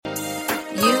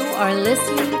are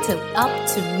listening to Up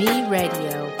to Me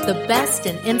Radio, the best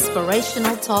in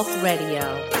inspirational talk radio.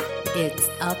 It's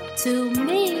up to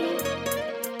me.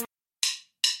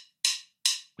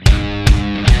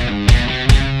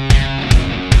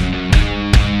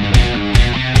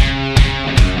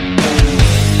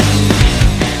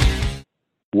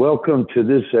 Welcome to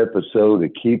this episode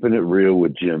of Keeping It Real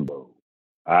with Jimbo.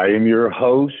 I am your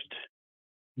host,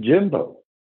 Jimbo.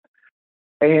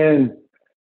 And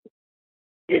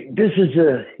this is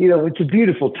it's a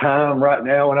beautiful time right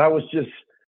now. And I was just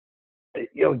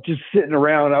sitting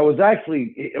around. I was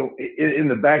actually in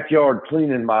the backyard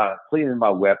cleaning my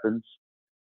weapons.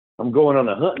 I'm going on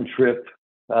a hunting trip.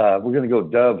 We're going to go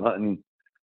dove hunting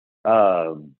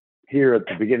here at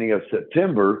the beginning of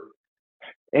September.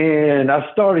 And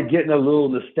I started getting a little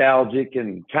nostalgic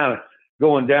and kind of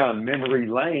going down memory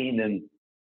lane. And,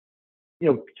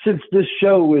 since this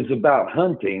show is about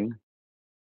hunting,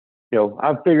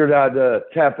 I figured I'd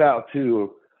tap out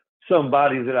to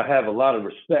somebody that I have a lot of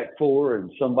respect for, and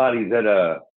somebody that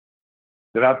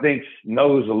I think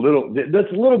knows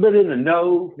that's a little bit in the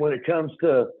know when it comes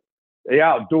to the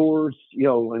outdoors,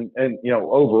 and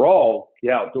overall,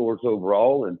 the outdoors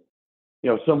overall. And,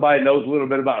 somebody knows a little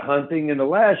bit about hunting. And the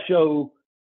last show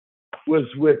was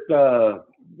with, a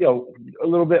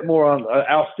little bit more on,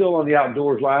 still on the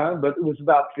outdoors line, but it was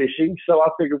about fishing. So I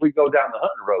figured we'd go down the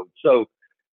hunting road. So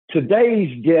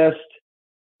today's guest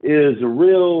is a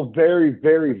real, very,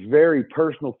 very, very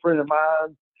personal friend of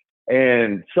mine,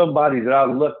 and somebody that I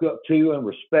look up to and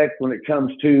respect when it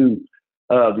comes to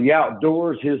the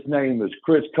outdoors. His name is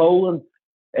Colin.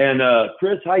 And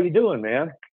Chris, how you doing,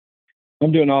 man?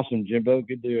 I'm doing awesome, Jimbo.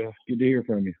 Good to hear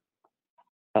from you.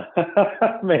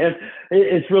 Man,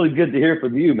 it's really good to hear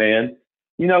from you, man.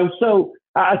 So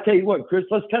I tell you what, Chris,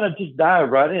 let's kind of just dive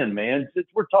right in, man. Since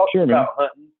we're talking about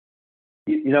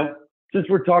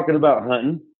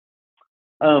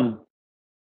hunting,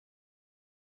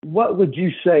 what would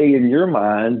you say in your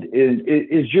mind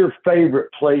is your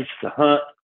favorite place to hunt,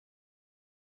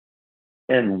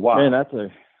 and why? Man,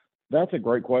 that's a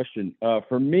great question.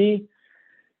 For me,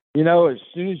 as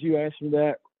soon as you asked me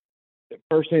that, the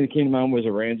first thing that came to mind was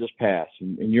Aransas Pass,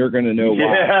 and you're going to know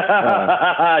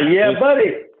why. Yeah,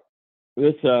 buddy.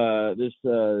 This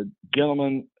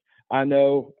gentleman I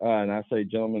know, and I say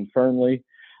gentleman firmly,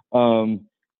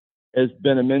 has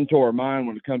been a mentor of mine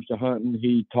when it comes to hunting.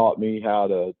 He taught me how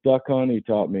to duck hunt. He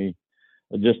taught me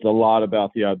just a lot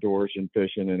about the outdoors and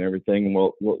fishing and everything.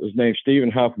 Well, his name's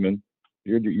Stephen Huffman,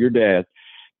 your dad.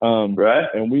 Right.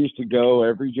 And we used to go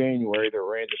every January to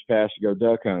Aransas Pass to go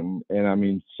duck hunting. And I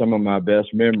mean, some of my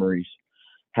best memories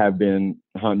have been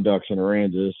hunting ducks in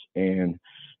Aransas, and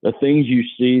the things you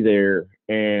see there,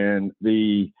 and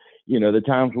the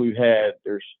times we've had.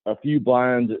 There's a few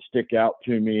blinds that stick out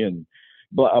to me, and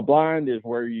a blind is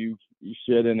where you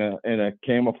sit in a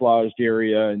camouflaged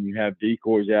area and you have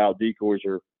decoys out. Decoys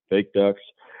are fake ducks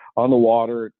on the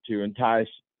water to entice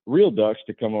real ducks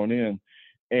to come on in.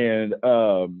 And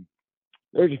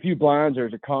there's a few blinds.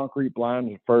 There's a concrete blind,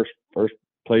 the first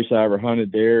place I ever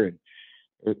hunted there. And,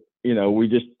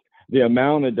 the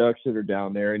amount of ducks that are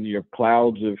down there, and you have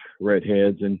clouds of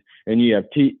redheads, and you have,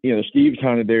 Steve's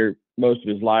hunted there most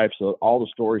of his life. So all the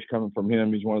stories coming from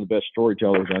him. He's one of the best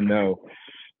storytellers I know,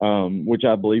 which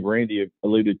I believe Randy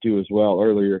alluded to as well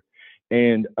earlier.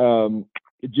 And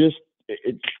it's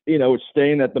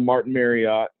staying at the Martin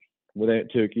Marriott with Aunt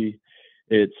Tookie.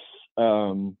 It's,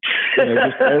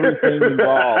 just everything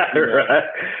involved.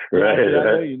 Right.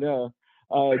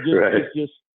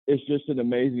 It's just an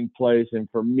amazing place. And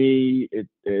for me,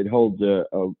 it holds a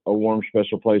warm,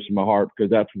 special place in my heart, because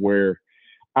that's where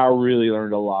I really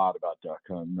learned a lot about duck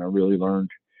hunting. I really learned,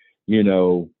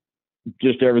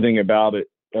 just everything about it.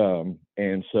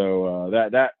 And so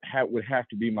that would have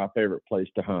to be my favorite place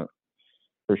to hunt,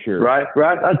 for sure. Right.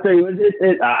 I tell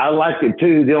you, I like it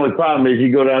too. The only problem is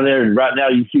you go down there and right now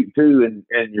you shoot two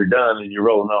and you're done and you're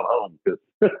rolling on home.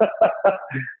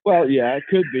 Well, yeah, it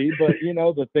could be, but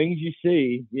the things you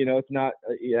see, it's not.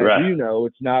 Right.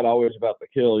 It's not always about the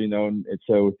kill, and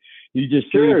so you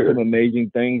just see some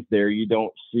amazing things there you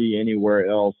don't see anywhere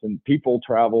else, and people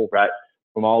travel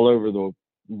from all over the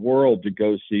world to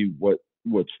go see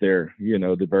what's there,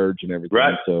 the birds and everything.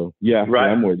 Right. So yeah,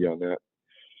 I'm with you on that.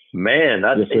 Man,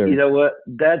 you know what?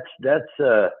 That's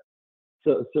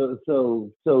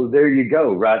so there you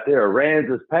go, right there.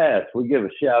 Aransas Pass. We give a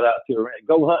shout out to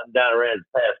go hunting down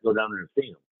Aransas Pass. Go down there and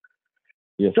see them.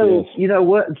 Yes, so yes. You know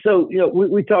what? So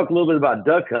we talked a little bit about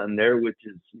duck hunting there, which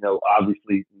is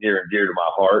obviously near and dear to my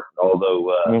heart.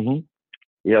 Although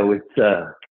it's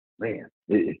man,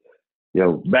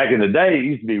 back in the day it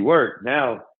used to be work.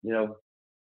 Now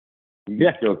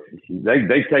Yeah. So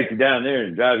they take you down there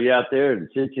and drive you out there and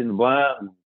sit you in the blind and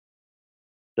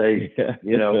say,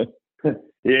 you know,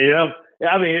 you know.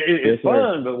 I mean, it's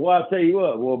fun, but well, I'll tell you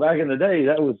what. Well, back in the day,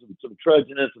 that was some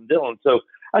trudging and some dealing. So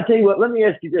I tell you what. Let me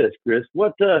ask you this, Chris.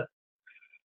 What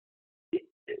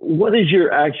is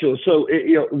your actual? So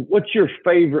you know, what's your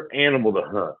favorite animal to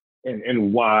hunt,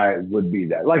 and why would be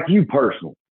that? Like you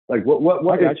personally, like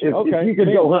what if you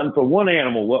could go hunting for one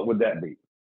animal, what would that be?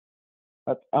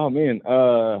 Oh man,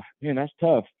 that's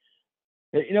tough.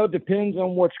 You know, it depends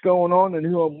on what's going on and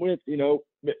who I'm with. You know,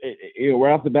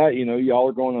 right off the bat, you know, y'all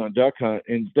are going on a duck hunt,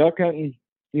 and duck hunting,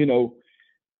 you know,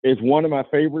 is one of my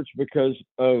favorites because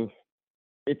of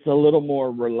it's a little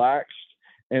more relaxed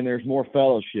and there's more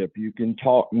fellowship. You can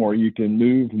talk more, you can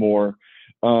move more,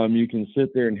 you can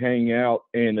sit there and hang out,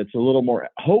 and it's a little more,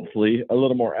 hopefully, a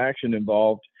little more action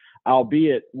involved.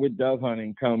 Albeit with dove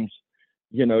hunting comes,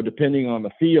 you know, depending on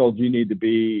the field, you need to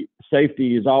be,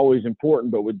 safety is always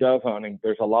important, but with dove hunting,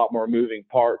 there's a lot more moving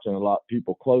parts and a lot of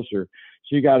people closer.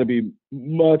 So you got to be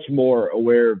much more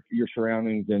aware of your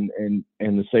surroundings and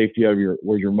the safety of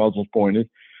where your muzzle's pointed.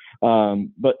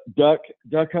 But duck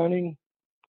hunting,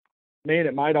 man,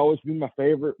 it might always be my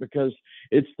favorite because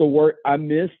it's the work. I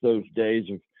miss those days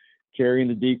of carrying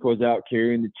the decoys out,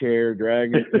 carrying the chair,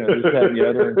 dragging, you know, this, that, and the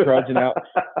other, and trudging out.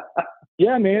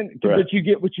 Yeah, man, right. But you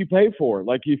get what you pay for.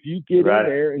 Like if you get in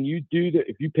there and you do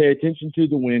if you pay attention to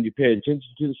the wind, you pay attention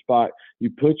to the spot,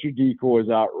 you put your decoys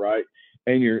out right,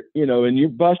 and you're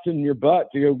busting your butt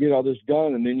to go get all this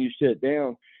done, and then you sit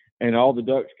down and all the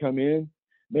ducks come in,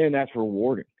 man, that's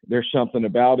rewarding. There's something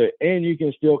about it. And you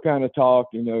can still kind of talk,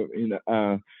 and this,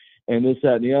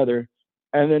 that, and the other.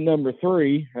 And then number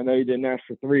 3, I know you didn't ask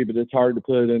for 3, but it's hard to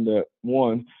put it into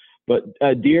one. But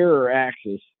deer or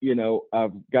axis, you know,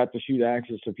 I've got to shoot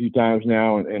axis a few times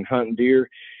now and hunting deer.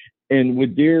 And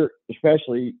with deer,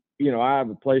 especially, you know, I have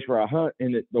a place where I hunt,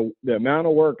 and the amount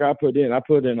of work I put in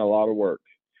a lot of work.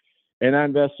 And I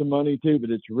invest some money too, but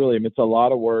it's a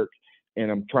lot of work. And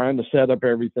I'm trying to set up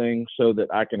everything so that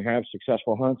I can have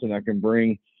successful hunts, and I can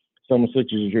bring someone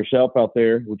such as yourself out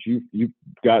there, which you've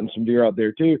gotten some deer out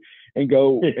there too, and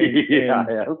go,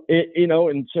 you know,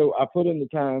 and so I put in the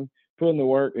time, put in the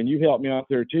work, and you helped me out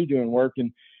there too doing work.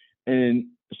 And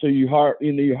so you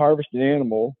harvest an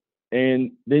animal,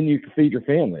 and then you can feed your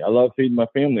family. I love feeding my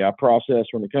family. I process,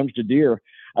 when it comes to deer,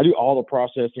 I do all the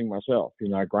processing myself. You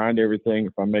know, I grind everything.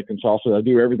 If I'm making salsa, I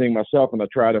do everything myself, and I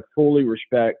try to fully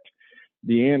respect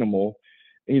the animal.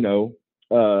 You know,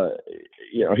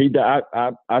 he died.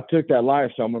 I took that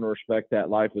life, so I'm going to respect that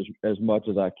life as much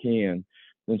as I can.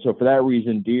 And so for that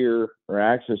reason, deer or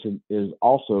axis is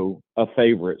also a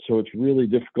favorite. So it's really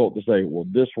difficult to say, well,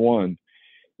 this one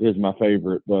is my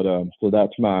favorite. But so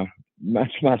that's my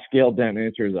scaled down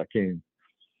answer as I can.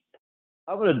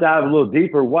 I'm going to dive a little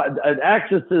deeper. What an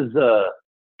axis is?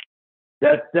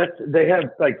 That's they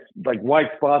have like white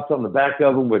spots on the back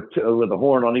of them with a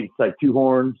horn on each, like 2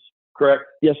 horns. Correct?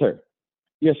 Yes, sir.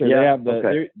 Yes, sir. Yeah? They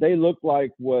have they look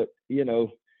like what, you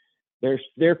know.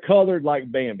 They're colored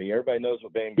like Bambi. Everybody knows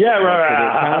what Bambi is. Yeah, right. So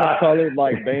they're kind of colored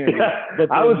like Bambi.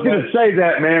 But I was going to say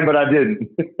that, man, but I didn't.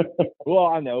 Well,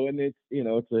 I know, and it's, you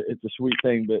know, it's a sweet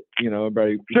thing, but, you know,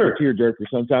 everybody sure. tearjerker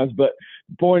sometimes. But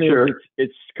the point sure. is,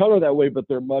 it's colored that way, but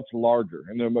they're much larger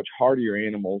and they're much hardier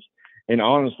animals. And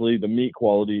honestly, the meat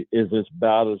quality is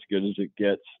about as good as it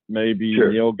gets. Maybe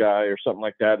sure. Neil Guy or something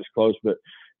like that is close, but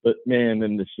man,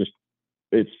 and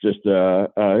it's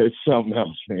something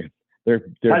else, man. They're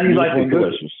How do you like to cook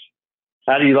delicious. it?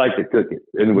 How do you like to cook it?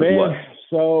 And with what?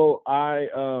 So I,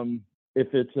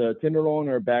 if it's a tenderloin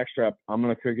or a backstrap, I'm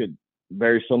going to cook it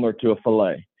very similar to a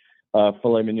filet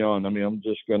mignon. I mean, I'm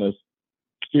just going to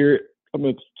sear it. I'm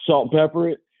going to salt and pepper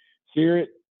it, sear it,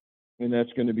 and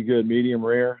that's going to be good. Medium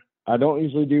rare. I don't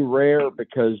usually do rare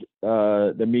because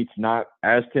the meat's not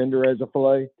as tender as a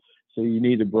filet. So you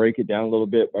need to break it down a little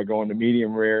bit by going to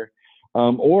medium rare.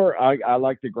 Or I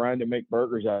like to grind and make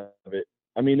burgers out of it.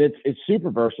 I mean, it's super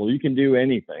versatile. You can do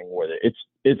anything with it.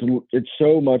 It's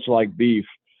so much like beef,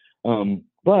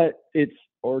 but it's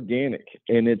organic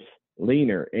and it's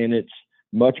leaner and it's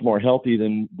much more healthy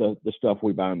than the stuff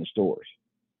we buy in the stores.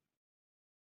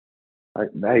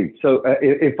 Hey, so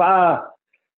if I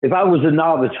was a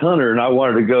novice hunter and I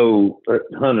wanted to go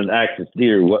hunt an axis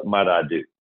deer, what might I do?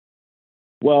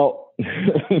 Well,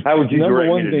 how would you number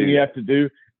one thing you have to do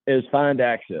is find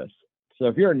access. So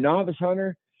if you're a novice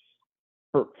hunter,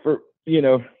 for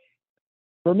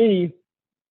me,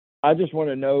 I just want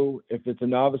to know if it's a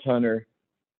novice hunter,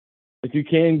 if you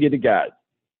can get a guide,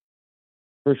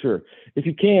 for sure. If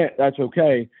you can't, that's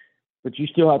okay. but you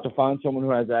still have to find someone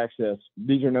who has access.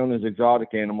 These are known as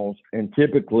exotic animals, and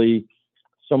typically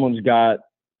someone's got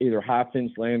either high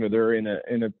fenced land or they're in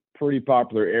a pretty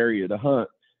popular area to hunt.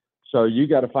 So you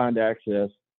got to find access.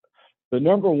 The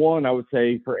number one, I would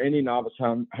say, for any novice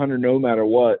hunter, no matter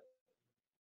what,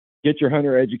 get your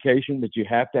hunter education that you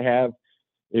have to have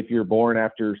if you're born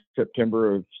after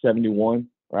September of 71,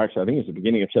 or actually I think it's the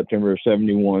beginning of September of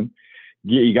 71.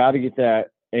 You got to get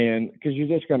that, and because you're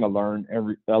just going to learn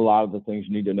a lot of the things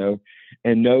you need to know,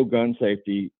 and know gun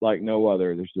safety like no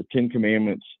other. There's the 10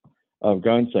 commandments of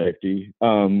gun safety,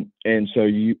 and so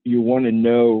you want to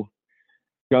know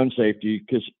gun safety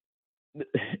because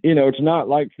it's not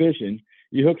like fishing.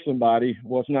 You hook somebody,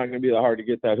 well, it's not going to be that hard to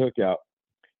get that hook out.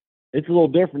 It's a little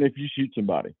different if you shoot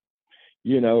somebody,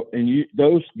 and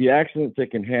the accidents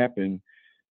that can happen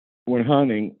when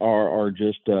hunting are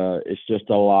just it's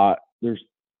just a lot. There's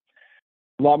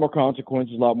a lot more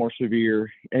consequences, a lot more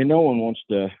severe, and no one wants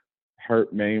to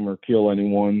hurt, maim, or kill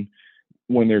anyone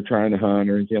when they're trying to hunt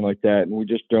or anything like that. And we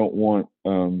just don't want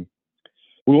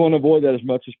we want to avoid that as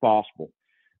much as possible.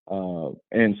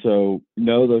 And so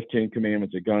know those 10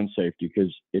 commandments of gun safety,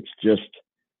 because it's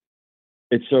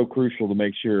so crucial to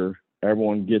make sure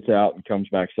everyone gets out and comes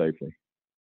back safely.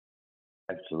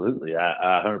 Absolutely.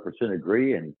 I 100%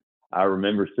 agree. And I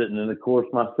remember sitting in the course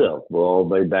myself, all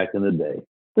the way back in the day.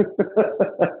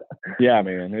 Yeah,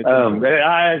 man.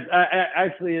 I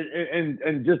actually,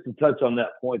 and just to touch on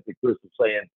that point that Chris was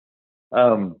saying,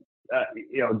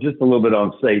 just a little bit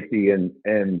on safety and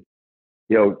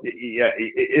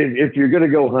if you're going to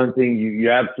go hunting,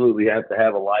 you absolutely have to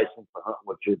have a license to hunt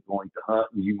what you're going to hunt.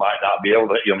 You might not be able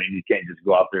to, you can't just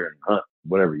go out there and hunt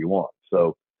whatever you want.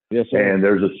 So, yes, sir. And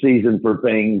there's a season for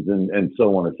things and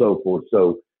so on and so forth.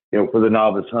 So, for the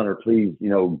novice hunter, please,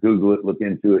 Google it, look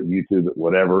into it, YouTube it,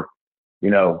 whatever,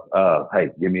 hey,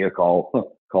 give me a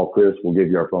call, call Chris. We'll give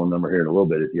you our phone number here in a little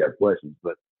bit if you have questions,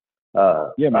 but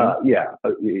so that's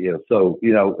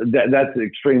an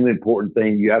extremely important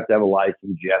thing. You have to have a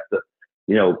license. You have to,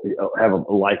 have a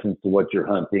license to what you're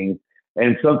hunting,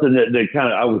 and something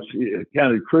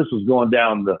that Chris was going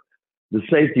down the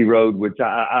safety road, which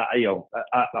I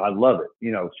love it,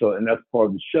 so, and that's part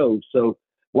of the show. So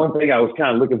one thing I was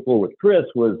kind of looking for with Chris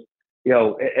was,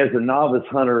 as a novice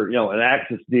hunter, an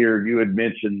axis deer, you had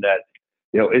mentioned that,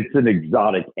 it's an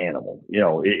exotic animal.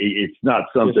 It's not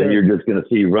something you're just going to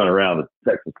see run around the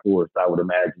Texas forest. I would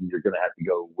imagine you're going to have to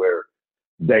go where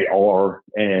they are,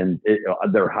 and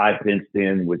they're high fenced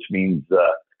in, which means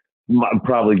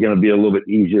probably going to be a little bit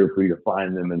easier for you to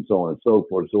find them and so on and so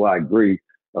forth. So I agree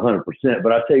 100%.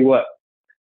 But I tell you what,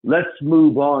 let's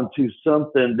move on to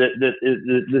something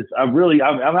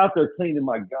I'm out there cleaning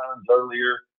my guns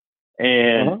earlier,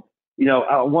 and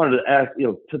I wanted to ask,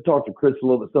 to talk to Chris a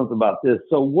little bit something about this.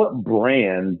 So what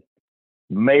brand,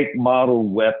 make, model,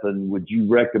 weapon would you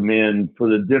recommend for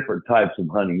the different types of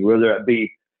hunting, whether it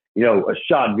be, a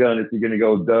shotgun if you're going to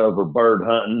go dove or bird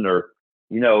hunting, or,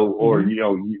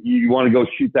 you want to go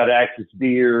shoot that axis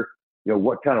deer,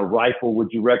 what kind of rifle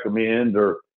would you recommend?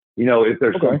 Or, if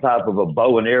there's some type of a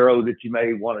bow and arrow that you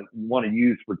may want to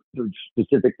use for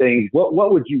specific things,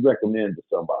 what would you recommend to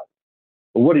somebody?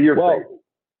 Or what are your favorites?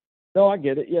 No, I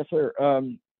get it. Yes, sir.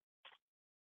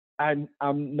 I'm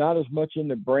not as much in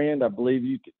the brand. I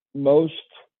believe most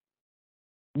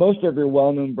of your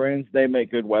well-known brands, they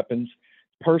make good weapons.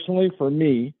 Personally, for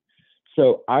me,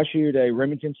 so I shoot a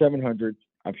Remington 700.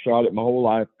 I've shot it my whole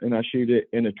life, and I shoot it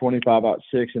in a 25-06,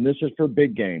 and this is for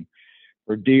big game,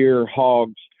 for deer,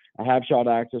 hogs. I have shot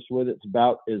axis with it. It's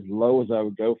about as low as I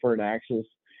would go for an axis.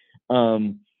 For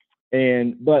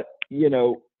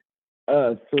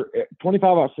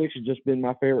 25-06 has just been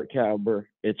my favorite caliber.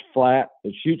 It's flat.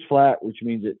 It shoots flat, which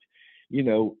means it's,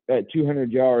 at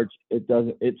 200 yards,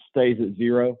 it stays at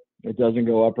zero. It doesn't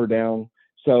go up or down.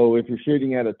 So if you're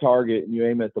shooting at a target and you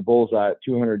aim at the bullseye at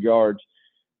 200 yards,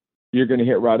 you're going to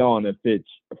hit right on. If it's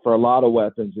for a lot of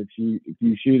weapons, if you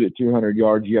shoot at 200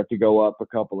 yards, you have to go up a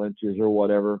couple inches or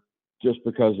whatever, just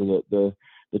because of the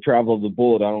travel of the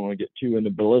bullet. I don't want to get too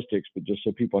into ballistics, but just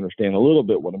so people understand a little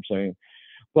bit what I'm saying.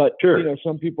 But, sure.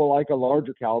 Some people like a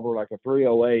larger caliber, like a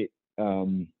 308.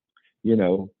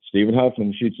 Stephen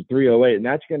Huffman shoots a 308, and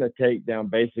that's going to take down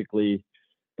basically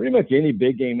pretty much any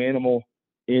big game animal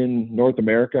in North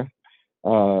America,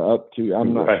 up to,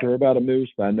 I'm not sure about a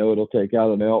moose, but I know it'll take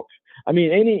out an elk. I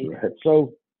mean,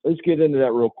 so let's get into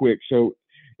that real quick. So,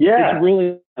 yeah,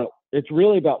 it's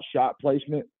really about shot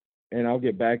placement. And I'll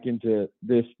get back into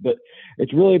this, but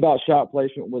it's really about shot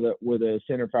placement with a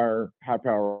center fire high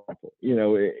power rifle.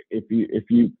 If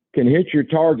you can hit your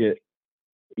target,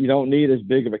 you don't need as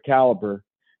big of a caliber,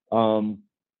 in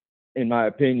my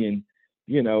opinion.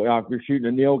 if you're shooting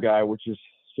a Neil guy, which is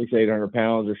 600-800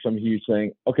 pounds or some huge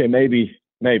thing, okay, maybe,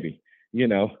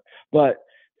 but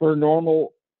for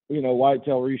normal,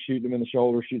 whitetail where you shoot them in the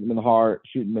shoulder, shoot them in the heart,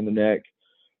 shoot them in the neck,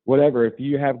 whatever, if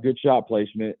you have good shot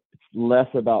placement, it's less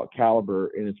about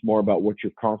caliber and it's more about what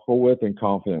you're comfortable with and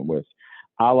confident with.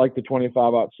 I like the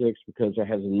 25-06 because it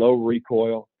has low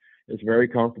recoil. It's very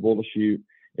comfortable to shoot.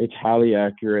 It's highly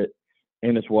accurate,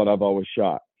 and it's what I've always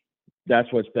shot. That's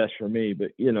what's best for me.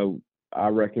 But, I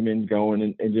recommend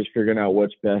going and just figuring out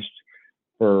what's best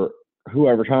for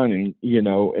whoever's hunting,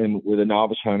 and with a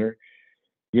novice hunter,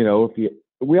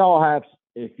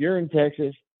 if you're in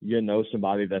Texas,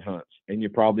 somebody that hunts, and you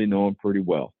probably know them pretty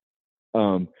well.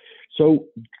 So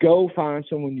go find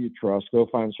someone you trust. Go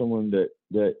find someone that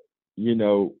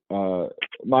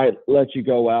might let you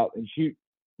go out and shoot,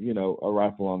 a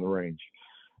rifle on the range.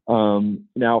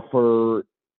 Now for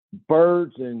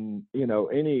birds and,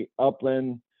 any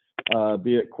upland,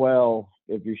 be it quail,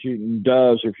 if you're shooting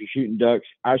doves or if you're shooting ducks,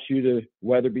 I shoot a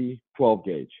Weatherby 12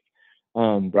 gauge.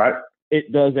 Right.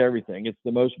 It does everything. It's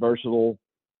the most versatile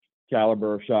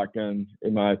caliber of shotgun,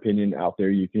 in my opinion, out there.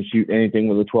 You can shoot anything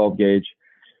with a 12 gauge.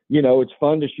 It's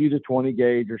fun to shoot a 20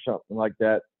 gauge or something like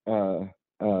that, for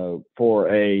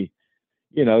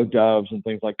doves and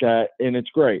things like that. And it's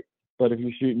great. But if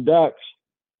you're shooting ducks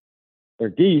or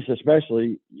geese,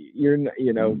 especially, you're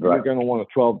going to want a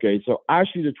 12 gauge. So I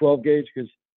shoot a 12 gauge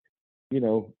because, I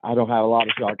don't have a lot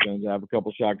of shotguns. I have a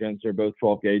couple shotguns. They're both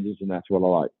 12 gauges, and that's what I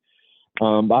like.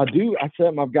 But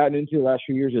something I've gotten into the last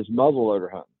few years is muzzleloader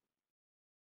hunting.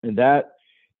 And that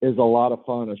is a lot of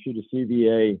fun. I shoot a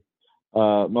CVA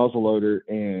muzzleloader,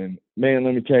 and man,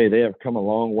 let me tell you, they have come a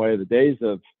long way. The days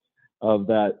of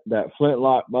that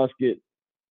flintlock musket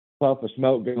puff of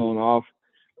smoke going off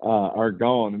are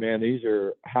gone. Man, these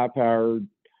are high-powered,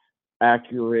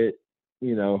 accurate,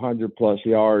 100-plus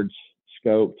yards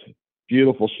scoped,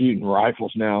 beautiful shooting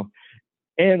rifles now.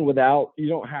 And you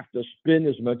don't have to spend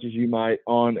as much as you might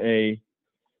on a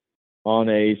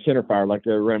centerfire like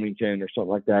a Remington or something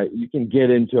like that. You can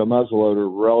get into a muzzleloader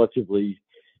relatively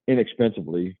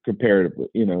inexpensively comparatively,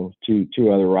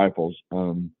 to other rifles.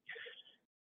 Bow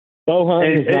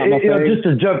hunting is not my thing. Just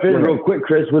to jump in real quick,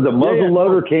 Chris, with a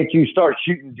muzzleloader, can't you start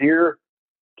shooting deer?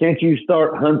 Can't you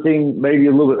start hunting maybe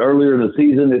a little bit earlier in the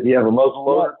season if you have a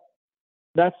muzzleloader?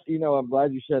 That's, I'm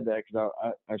glad you said that because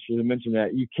I should have mentioned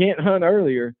that. You can't hunt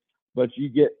earlier, but you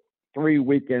get 3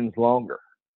 weekends longer.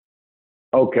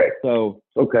 Okay. So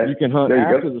you can hunt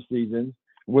after the season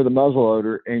with a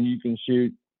muzzleloader, and you can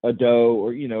shoot a doe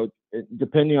or,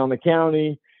 depending on the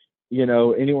county,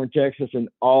 anywhere in Texas, and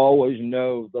always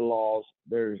know the laws.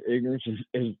 There's ignorance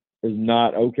is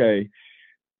not okay.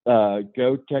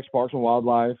 Go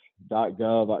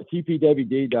TexasParksandWildlife.gov,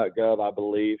 TPWD.gov, I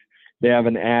believe. They have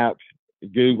an app.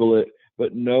 Google it,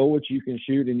 but know what you can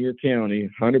shoot in your county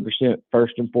 100%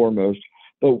 first and foremost.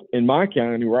 So in my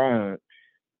county where I hunt,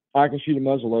 I can shoot a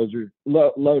muzzleloader,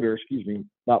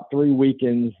 about 3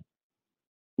 weekends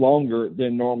longer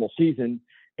than normal season.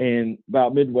 And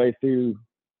about midway through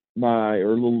or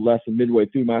a little less than midway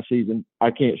through my season,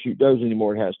 I can't shoot does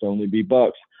anymore. It has to only be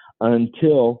bucks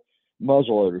until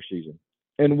muzzleloader season.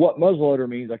 And what muzzleloader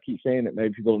means, I keep saying it,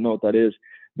 maybe people don't know what that is.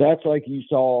 That's like you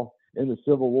saw in the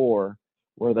Civil War,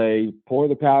 where they pour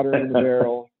the powder in the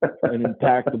barrel and then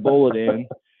pack the bullet in,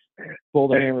 pull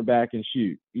the hammer back and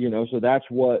shoot. So that's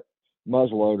what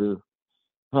muzzleloader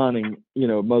hunting,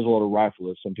 muzzleloader rifle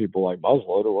is. Some people like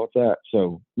muzzleloader, what's that?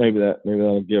 So maybe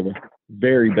that'll give a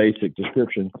very basic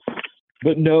description.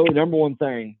 But number one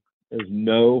thing is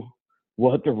know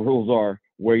what the rules are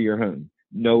where you're hunting.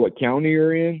 Know what county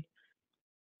you're in,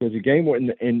 because the game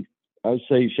warden, and I would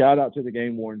say shout out to the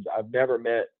game wardens. I've never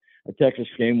met a Texas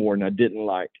game warden I didn't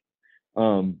like.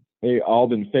 They've all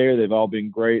been fair. They've all been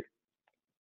great.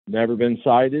 Never been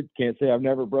cited. Can't say I've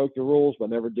never broke the rules, but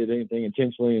never did anything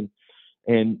intentionally.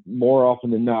 And more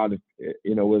often than not,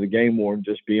 with a game warden,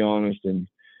 just be honest and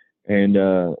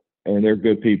they're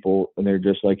good people, and they're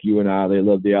just like you and I. They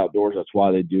love the outdoors. That's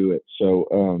why they do it. So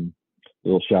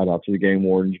little shout out to the game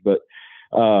wardens. But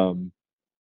for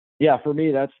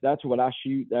me, that's what I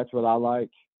shoot. That's what I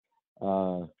like.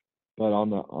 But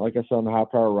like I said, on the high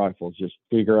power rifles, just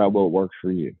figure out what works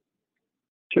for you.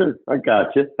 Sure. I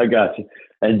got you.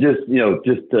 And just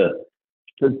to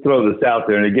throw this out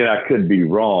there, and again, I could be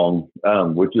wrong,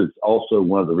 which is also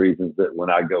one of the reasons that when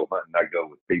I go hunting, I go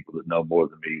with people that know more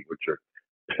than me, which are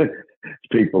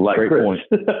people like Chris.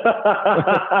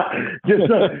 just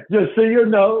so you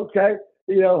know, okay.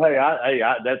 Hey,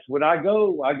 that's when I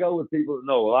go with people that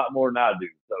know a lot more than I do.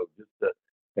 So just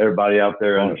everybody out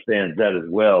there understands that as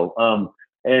well.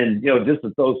 And just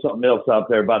to throw something else out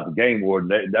there about the game warden,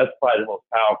 that's probably the most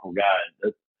powerful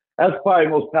guy. That's probably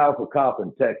the most powerful cop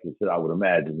in Texas that I would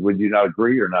imagine. Would you not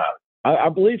agree or not? I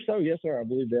believe so. Yes, sir. I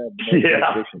believe that.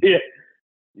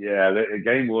 Yeah. The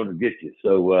game warden will get you.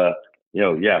 So,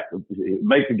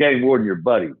 make the game warden your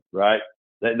buddy, right?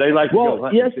 They like to go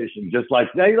hunting and fishing just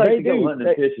like they go hunting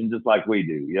and fishing just like we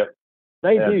do. Yep.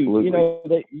 They Absolutely.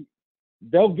 Do.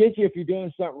 They'll get you if you're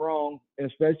doing something wrong, and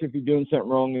especially if you're doing something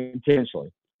wrong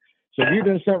intentionally. So if you're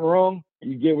doing something wrong,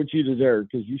 you get what you deserve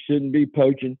because you shouldn't be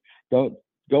poaching. Don't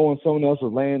go on someone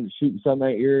else's land and shooting something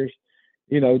at yours.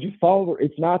 Just follow.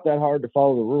 It's not that hard to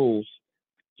follow the rules.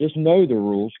 Just know the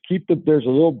rules. There's a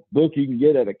little book you can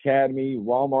get at Academy,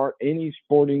 Walmart, any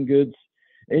sporting goods,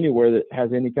 anywhere that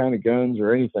has any kind of guns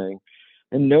or anything,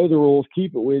 and know the rules.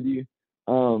 Keep it with you.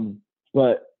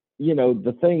 But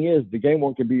the thing is, the game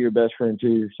warden can be your best friend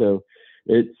too. So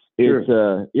they'll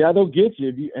get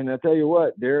you. And I tell you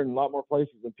what, they're in a lot more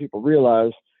places than people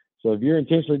realize. So if you're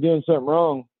intentionally doing something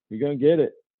wrong, you're gonna get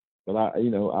it. But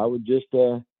I would just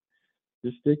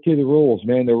stick to the rules,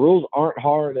 man. The rules aren't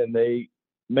hard, and they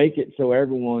make it so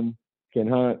everyone can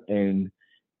hunt and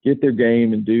get their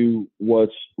game and do what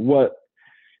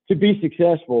to be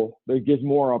successful. But it gives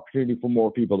more opportunity for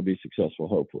more people to be successful,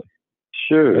 hopefully.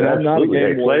 Sure, and I'm not a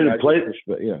game warden.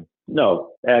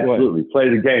 No, absolutely. Play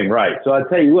the game right. So I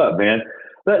tell you what, man.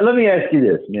 Let me ask you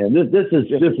this, man. This is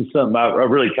something I've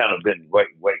really kind of been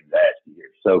waiting to ask you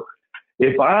here. So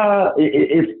if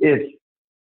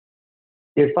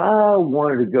I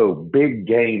wanted to go big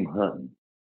game hunting,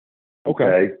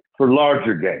 okay, for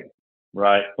larger game,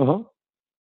 right?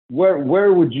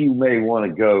 Where would you may want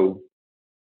to go,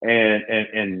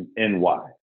 and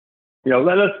why?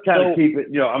 Let's kind of keep it.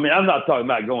 I'm not talking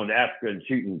about going to Africa and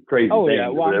shooting crazy things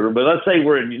or whatever. But let's say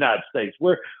we're in the United States.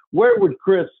 Where would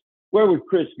Chris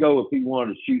go if he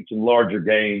wanted to shoot some larger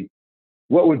game?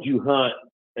 What would you hunt,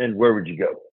 and where would you go?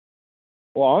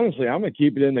 Well, honestly, I'm gonna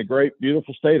keep it in the great,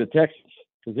 beautiful state of Texas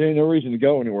because there ain't no reason to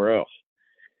go anywhere else.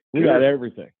 We got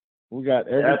everything. We got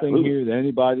everything here that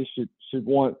anybody should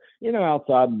want.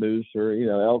 Outside moose or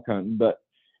elk hunting, but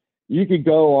you could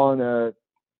go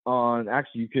on.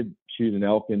 Actually, you could shoot an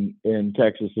elk in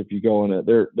Texas if you go on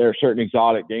there are certain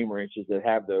exotic game ranches that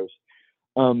have those.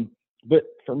 But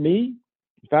for me,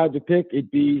 if I had to pick,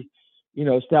 it'd be,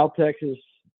 South Texas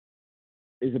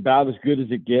is about as good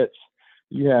as it gets.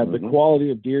 You have the quality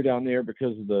of deer down there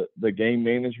because of the game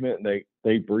management, and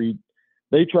they breed.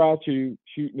 They try to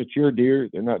shoot mature deer.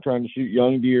 They're not trying to shoot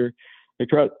young deer. They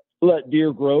try to let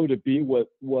deer grow to be what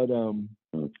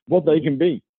they can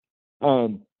be.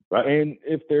 Right.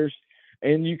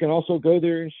 And you can also go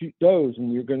there and shoot does,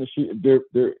 and you're going to shoot there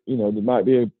might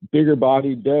be a bigger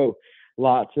bodied doe.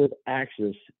 Lots of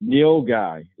access.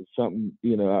 Nilgai is something,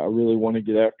 I really want to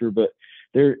get after, but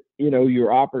there,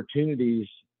 your opportunities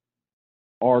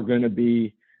are going to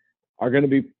be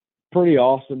pretty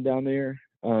awesome down there.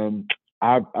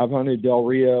 I've hunted Del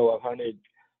Rio. I've hunted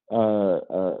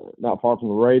not far from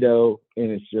Laredo,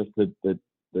 and it's just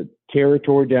the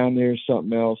territory down there is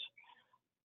something else.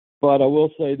 But I will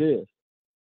say this: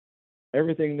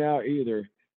 everything now either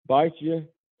bites you,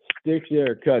 sticks you,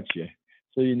 or cuts you.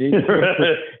 So you need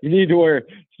to wear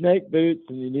snake boots,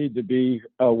 and you need to be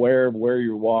aware of where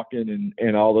you're walking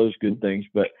and all those good things.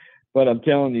 But I'm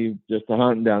telling you, just the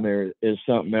hunting down there is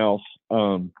something else.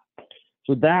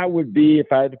 So that would be,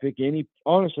 if I had to pick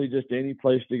just any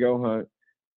place to go hunt,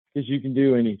 because you can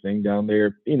do anything down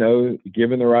there,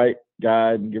 given the right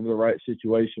guide and given the right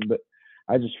situation. But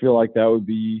I just feel like that would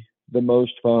be the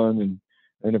most fun,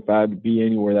 and if I had to be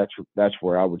anywhere, that's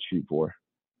where I would shoot for.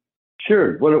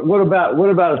 Sure. What about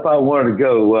if I wanted to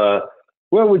go?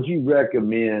 Where would you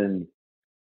recommend?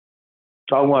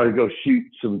 If I wanted to go shoot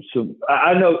some.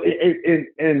 I know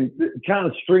and kind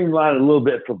of streamline it a little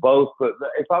bit for both. But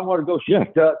if I want to go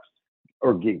shoot ducks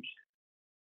or geese,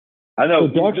 I know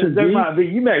might be.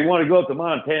 You may want to go up to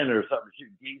Montana or something to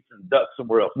shoot geese and ducks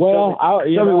somewhere else. Well,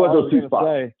 tell me what those two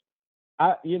spots.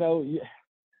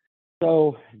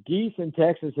 So geese in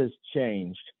Texas has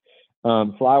changed.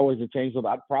 Flyways have changed.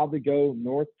 I'd probably go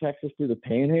North Texas through the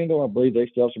Panhandle. I believe they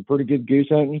still have some pretty good goose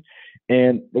hunting.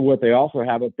 And what they also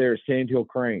have up there is sandhill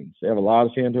cranes. They have a lot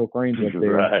of sandhill cranes up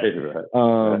there. Right.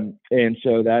 And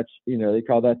so that's, they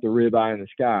call that the ribeye in the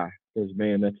sky. Because,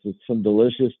 man, that's some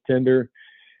delicious, tender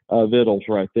victuals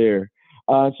right there.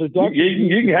 So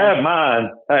you can have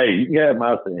mine. Hey, you can have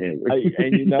my sandhill.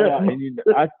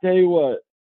 I tell you what,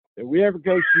 if we ever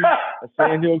go shoot a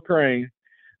sandhill crane,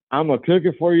 I'm going to cook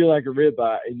it for you like a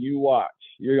ribeye, and you watch.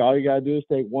 All you got to do is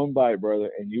take one bite, brother,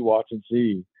 and you watch and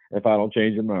see. if I don't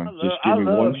change your mind. Just I give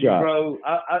me love one you, shot. bro.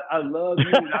 I love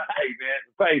you. Hey, man.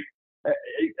 Hey,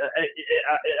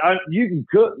 you can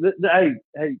cook. Hey,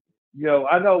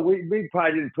 I know we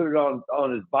probably didn't put it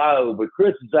on his bio, but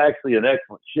Chris is actually an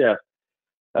excellent chef.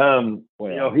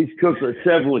 He's cooked at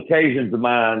several occasions of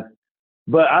mine.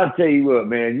 But I'll tell you what,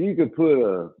 man, you could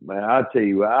I'll tell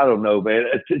you what, I don't know, man.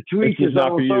 To each his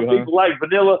own. Some people like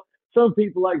vanilla. Some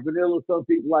people like vanilla. Some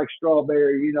people like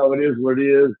strawberry. It is what it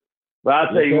is. But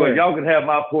I'll tell you what, y'all can have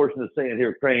my portion of sand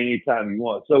here, Crane, anytime you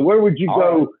want. So where would you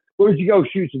go? Right. Where would you go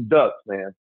shoot some ducks,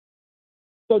 man?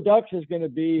 So ducks is going to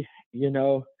be,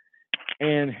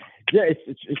 and yeah,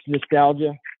 it's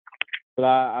nostalgia. But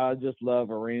I just love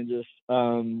Aransas.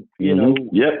 It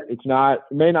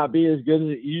may not be as good as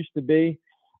it used to be.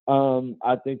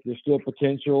 I think there's still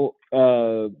potential,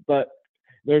 but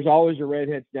there's always the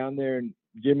redheads down there. And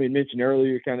Jimmy mentioned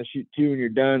earlier, you kind of shoot 2 and you're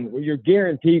done. Well, you're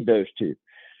guaranteed those 2.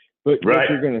 But right.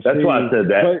 You're going to see. That's why I said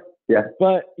that.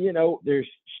 But there's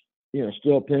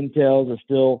still pintails and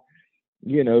still,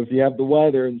 if you have the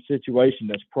weather and the situation,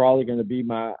 that's probably going to be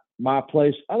my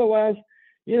place. Otherwise,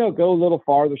 go a little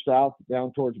farther south,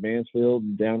 down towards Mansfield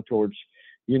and down towards,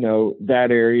 that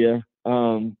area.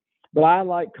 But I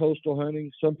like coastal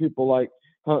hunting. Some people like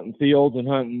hunting fields and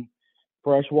hunting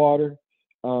freshwater.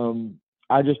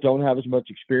 I just don't have as much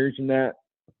experience in that.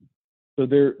 So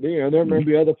there may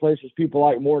be other places people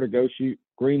like more to go shoot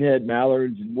greenhead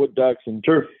mallards and wood ducks and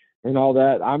all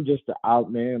that. I'm just an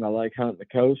out man. I like hunting the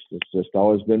coast. It's just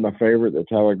always been my favorite. That's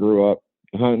how I grew up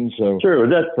hunting. So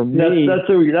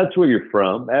that's where you're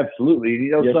from. Absolutely.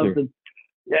 Yes, something. Sir.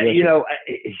 Yeah,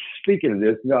 speaking of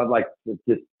this, I'd like to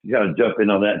just kind of jump in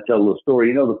on that and tell a little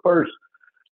story. The first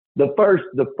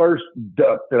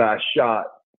duck that I shot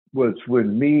was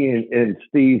when me and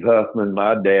Steve Huffman,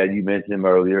 my dad, you mentioned him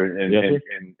earlier, and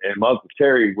Uncle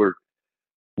Terry were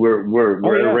at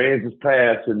Aransas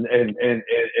Pass, and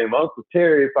Uncle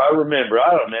Terry, if I remember, I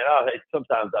don't know, man.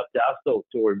 Sometimes I still a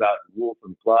story about the wolf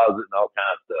in the closet and all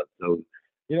kinds of stuff. So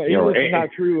it's not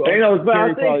true. But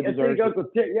I think Uncle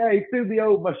Terry, he threw me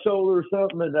over my shoulder or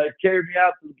something, and carried me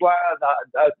out to the blind.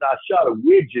 I shot a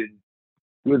widgeon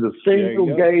with a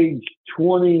single gauge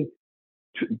 20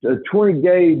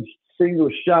 gauge single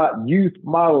shot youth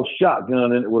model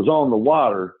shotgun, and it was on the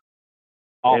water.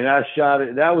 Oh. And I shot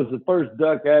it. That was the first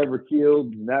duck I ever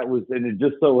killed, and it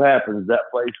just so happens that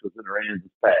place was in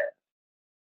Aransas Pass.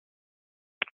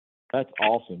 That's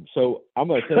awesome. So I'm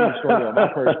going to tell you a story about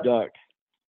my first duck.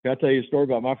 Can I tell you a story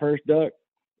about my first duck?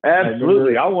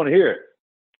 Absolutely. I want to hear it.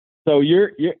 So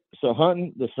so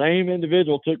hunting, the same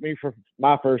individual took me for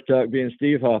my first duck, being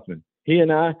Steve Huffman. He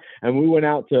and we went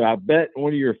out to, I bet,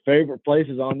 one of your favorite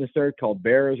places on this earth called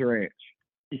Barrows Ranch.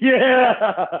 Yeah.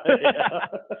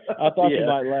 I thought you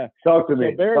might laugh. Talk to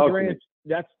me. Barrows Ranch,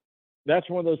 that's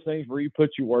one of those things where you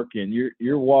put your work in.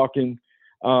 You're walking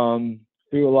through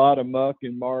a lot of muck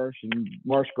and marsh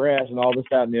grass and all this,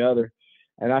 that, and the other.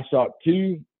 And I shot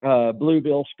 2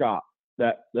 bluebill Scott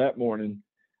that morning.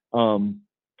 And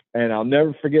I'll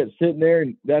never forget sitting there.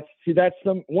 And that's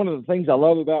one of the things I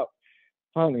love about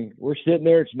hunting. We're sitting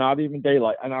there. It's not even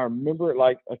daylight. And I remember it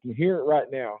like I can hear it right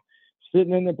now.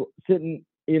 Sitting on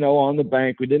the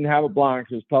bank. We didn't have a blind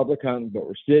because it was public hunting, but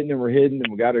we're sitting and we're hidden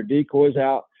and we got our decoys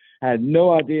out. I had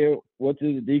no idea what to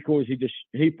do the decoys.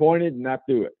 He pointed and I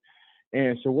threw it.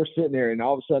 And so we're sitting there, and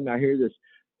all of a sudden I hear this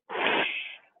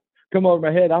come over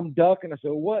my head. I'm ducking. I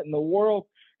said, "What in the world?"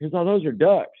 He goes, "Oh, those are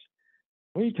ducks."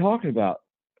 "What are you talking about?"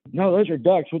 "No, those are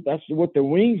ducks. That's what the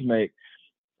wings make."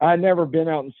 I had never been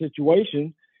out in a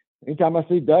situation. Anytime I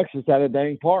see ducks, it's at a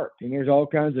dang park, and there's all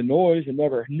kinds of noise, and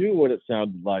never knew what it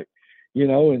sounded like,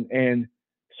 and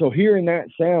so hearing that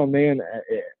sound, man,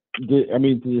 I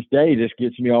mean, to this day, just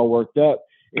gets me all worked up.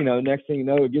 Next thing you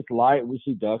know, it gets light. We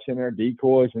see ducks in our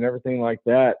decoys and everything like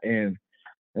that. And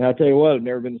I tell you what, I've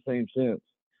never been the same since.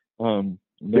 The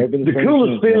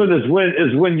coolest feeling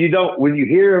is when you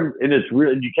hear them and it's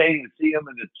real, and you can't even see them,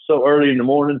 and it's so early in the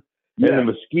morning, and the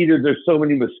mosquitoes. There's so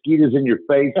many mosquitoes in your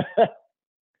face,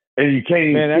 and you can't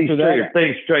even see straight or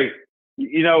think straight.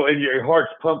 And your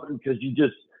heart's pumping because you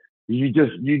just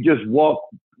walk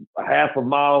a half a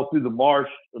mile through the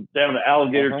marsh down the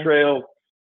alligator trail.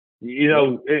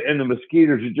 And the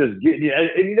mosquitoes are just getting you.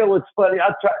 And what's funny?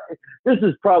 This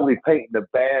is probably painting a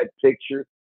bad picture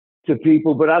to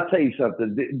people, but I'll tell you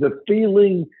something. The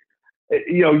feeling,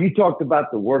 you talked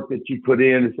about the work that you put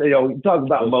in. You talk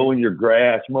about mowing your own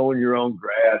grass,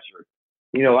 or,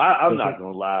 I'm not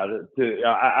going to lie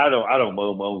I don't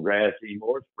mow my own grass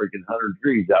anymore. It's freaking 100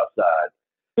 degrees outside.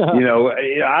 I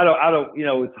don't,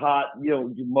 it's hot.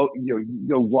 You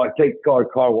go take car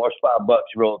wash, $5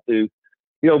 you roll through.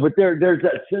 but there's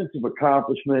that sense of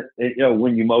accomplishment.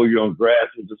 When you mow your own grass,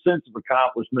 there's a sense of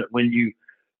accomplishment when you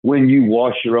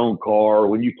wash your own car,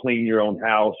 when you clean your own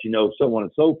house, so on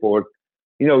and so forth.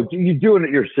 You're doing it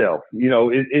yourself.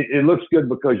 It looks good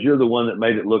because you're the one that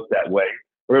made it look that way,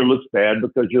 or it looks bad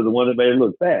because you're the one that made it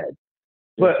look bad.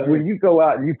 But when you go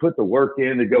out and you put the work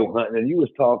in to go hunting, and you was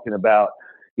talking about,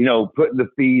 putting the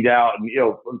feed out and,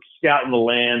 scouting the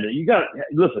land, and you got to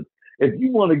listen, if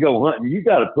you want to go hunting, you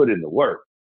got to put in the work,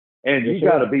 and you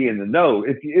got to be in the know.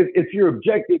 If your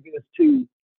objective is to,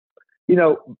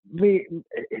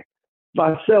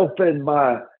 myself and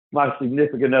my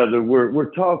significant other,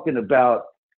 we're talking about,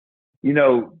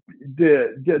 the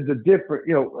different,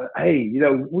 hey,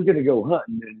 we're going to go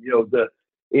hunting, and,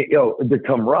 the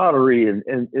camaraderie and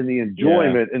the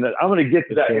enjoyment. And I'm going to get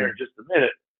to that here in just a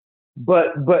minute.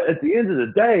 But at the end of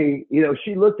the day,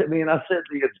 she looked at me and I said,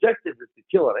 the objective is to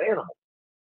kill an animal.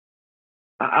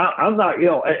 I'm not,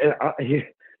 you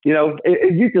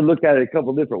can look at it a couple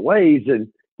of different ways, and,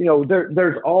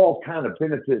 there's all kind of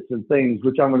benefits and things,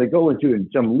 which I'm going to go into, and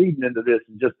I'm leading into this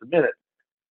in just a minute.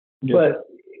 Yeah. But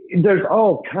there's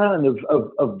all kind of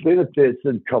benefits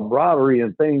and camaraderie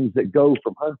and things that go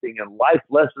from hunting, and life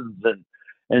lessons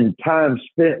and time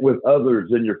spent with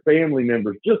others and your family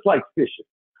members, just like fishing.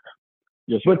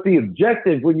 Yes. But the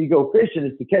objective when you go fishing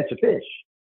is to catch a fish.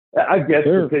 I guess,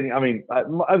 sure. Depending. I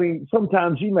mean,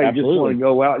 sometimes you may Absolutely. Just want to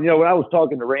go out. When I was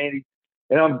talking to Randy,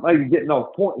 and I'm maybe getting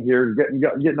off point here,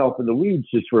 getting off in the weeds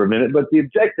just for a minute, but the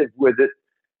objective with it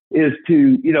is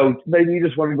to, maybe you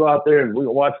just want to go out there and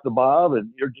watch the bob and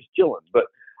you're just chilling. But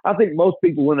I think most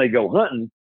people, when they go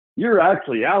hunting, you're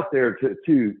actually out there to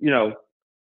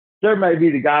there may be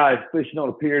the guy fishing on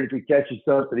a pier, and if he catches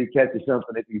something, he catches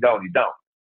something. If he don't, he don't.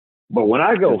 But when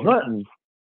I go hunting,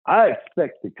 I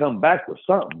expect to come back with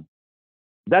something.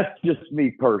 That's just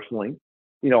me personally.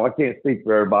 I can't speak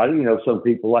for everybody. Some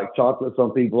people like chocolate,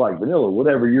 some people like vanilla,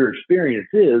 whatever your experience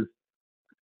is.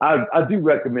 I do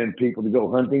recommend people to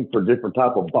go hunting for different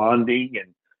type of bonding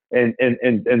and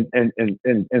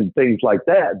things like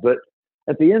that. But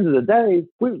at the end of the day,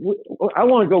 I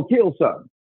want to go kill something,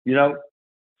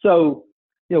 So,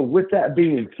 with that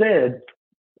being said,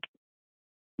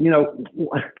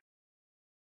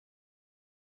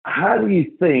 how do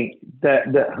you think that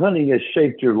hunting has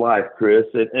shaped your life, Chris?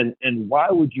 And why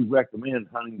would you recommend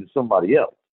hunting to somebody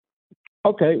else?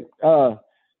 Okay.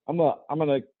 I'm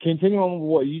gonna continue on with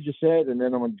what you just said, and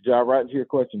then I'm gonna dive right into your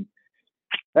question.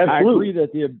 Absolutely. I agree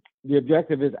that the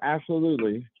objective is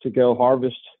absolutely to go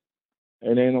harvest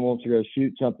an animal, to go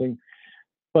shoot something.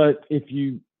 But if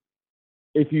you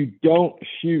don't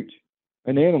shoot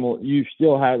an animal, you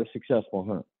still had a successful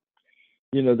hunt.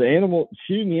 Shooting the animal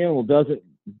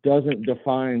doesn't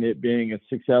define it being a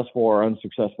successful or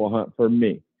unsuccessful hunt for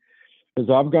me, because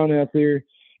I've gone out there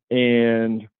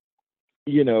and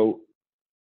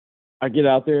I get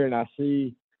out there and I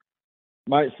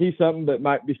might see something, but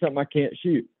might be something I can't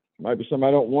shoot. Might be something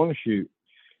I don't want to shoot.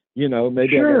 Maybe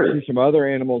sure. I got to see some other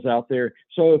animals out there.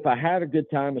 So if I had a good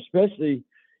time, especially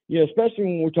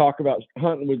when we talk about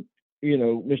hunting with,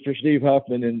 Mr. Steve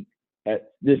Huffman, and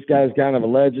this guy's kind of a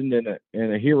legend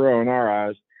and a hero in our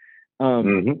eyes.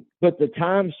 But the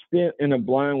time spent in a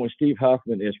blind with Steve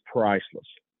Huffman is priceless.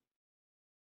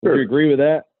 Sure. Would you agree with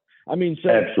that?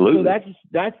 Absolutely. So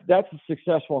that's a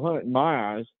successful hunt in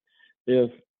my eyes. Yes,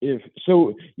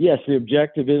 the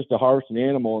objective is to harvest an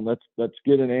animal, and let's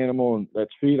get an animal and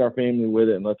let's feed our family with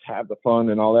it and let's have the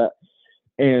fun and all that.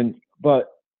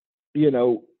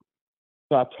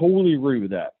 So I totally agree with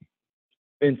that.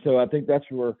 And so I think that's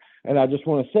where, and I just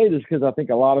want to say this because I think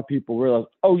a lot of people realize,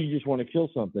 oh, you just want to kill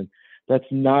something. That's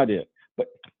not it. But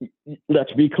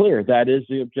let's be clear, that is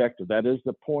the objective. That is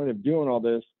the point of doing all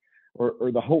this, or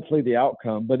hopefully the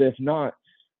outcome. But if not,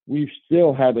 we've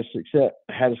still had a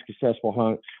successful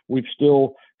hunt. We've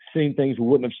still seen things we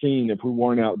wouldn't have seen if we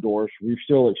weren't outdoors. We've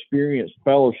still experienced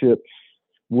fellowship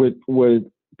with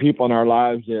people in our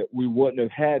lives that we wouldn't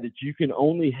have had, that you can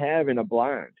only have in a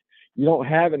blind. You don't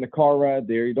have it in the car ride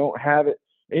there. You don't have it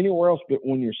anywhere else but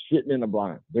when you're sitting in a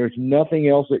blind. There's nothing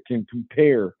else that can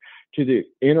compare to the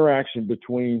interaction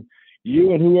between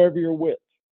you and whoever you're with.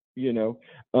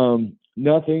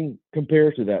 Nothing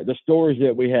compares to that. The stories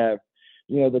that we have,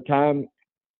 the time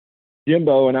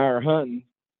Jimbo and I are hunting,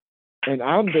 and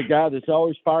I'm the guy that's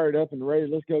always fired up and ready.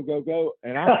 Let's go, go, go.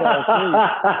 And I fell asleep,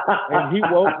 and he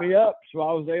woke me up, so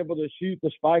I was able to shoot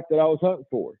the spike that I was hunting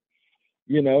for.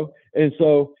 And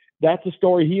so that's a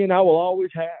story he and I will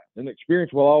always have, an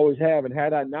experience we'll always have. And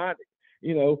had I not,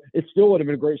 it still would have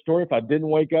been a great story if I didn't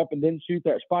wake up and didn't shoot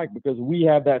that spike, because we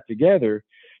have that together.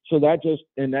 So that just,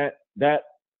 and that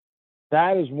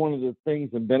that is one of the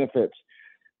things and benefits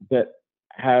that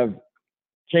have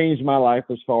changed my life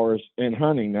as far as in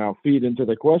hunting. Now, feed into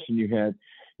the question you had,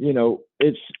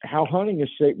 it's how hunting has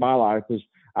shaped my life. Is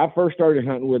I first started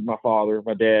hunting with my father,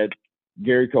 my dad,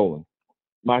 Gary Colin,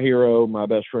 my hero, my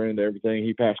best friend, everything.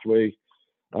 He passed away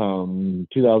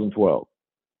 2012.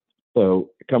 So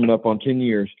coming up on 10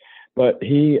 years. But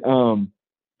we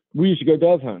used to go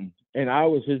dove hunting, and I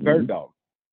was his bird dog.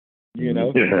 I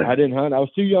didn't hunt. I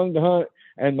was too young to hunt.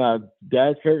 And my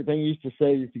dad's favorite thing he used to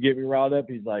say, used to get me riled up.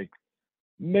 He's like,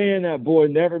 man, that boy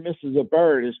never misses a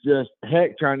bird. It's just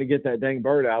heck trying to get that dang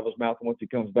bird out of his mouth once he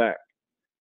comes back.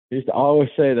 He used to always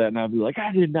say that, and I'd be like,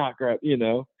 I did not grab, He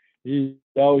used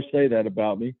to always say that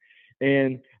about me.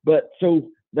 But so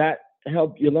that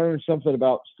helped you learn something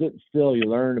about sitting still. You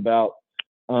learn about,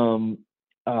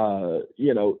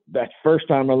 that first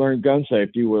time I learned gun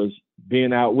safety was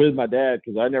being out with my dad,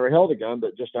 because I never held a gun,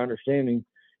 but just understanding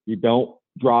you don't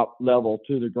drop level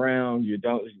to the ground. You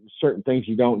don't, certain things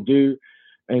you don't do.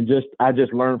 And I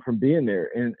just learned from being there.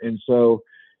 And so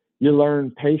you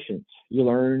learn patience.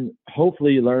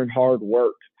 Hopefully you learn hard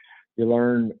work. You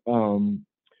learn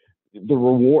the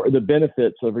reward, the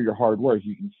benefits of your hard work.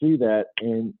 You can see that.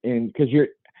 And because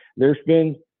there's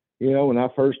been, when I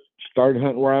first started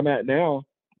hunting where I'm at now,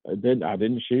 I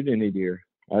didn't shoot any deer.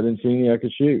 I didn't see any I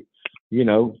could shoot,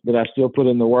 but I still put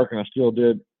in the work, and I still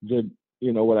did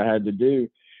what I had to do.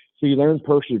 So you learn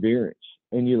perseverance,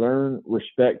 and you learn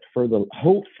respect for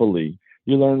hopefully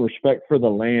you learn respect for the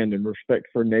land and respect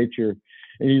for nature,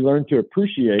 and you learn to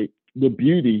appreciate the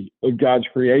beauty of God's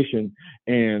creation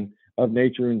and of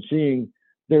nature, and seeing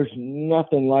there's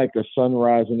nothing like a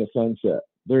sunrise and a sunset.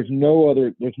 There's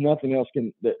nothing else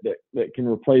that can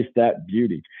replace that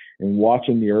beauty. And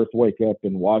watching the earth wake up,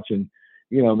 and watching,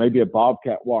 maybe a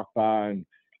bobcat walk by, and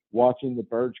watching the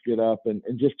birds get up, and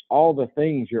just all the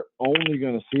things you're only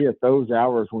going to see at those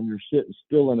hours when you're sitting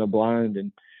still in a blind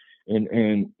and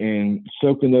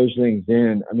soaking those things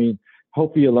in. I mean,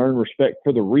 hopefully you learn respect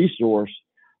for the resource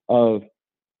of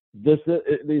this.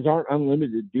 These aren't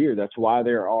unlimited deer. That's why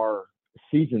there are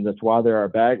seasons. That's why there are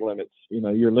bag limits.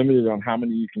 You're limited on how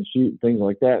many you can shoot, things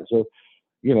like that. So,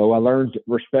 I learned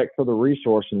respect for the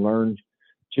resource, and learned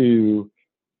to,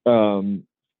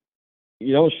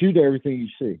 you don't shoot everything you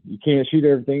see. You can't shoot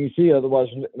everything you see. Otherwise,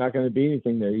 there's not going to be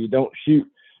anything there. You don't shoot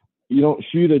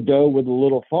a doe with a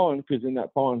little fawn, because then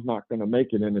that fawn's not going to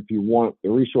make it. And if you want the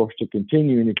resource to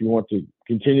continue, and if you want to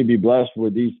continue to be blessed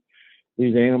with these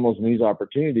animals and these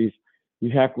opportunities, you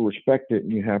have to respect it,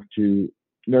 and you have to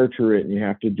nurture it, and you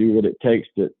have to do what it takes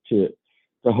to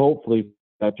hopefully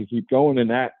to keep going. And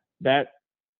that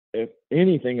if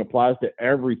anything applies to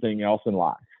everything else in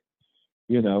life,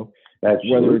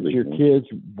 Absolutely. Whether it's your kids,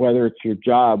 whether it's your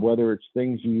job, whether it's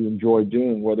things you enjoy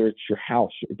doing, whether it's your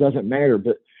house, it doesn't matter.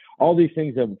 But all these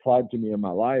things have applied to me in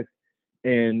my life,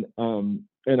 and I'm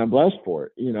blessed for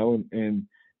it, and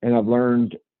I've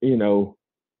learned,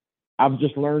 I've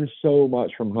just learned so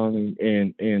much from hunting,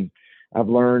 and I've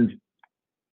learned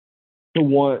to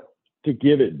want to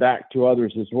give it back to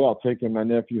others as well. Taking my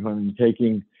nephew hunting,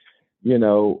 taking,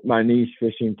 my niece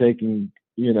fishing, taking,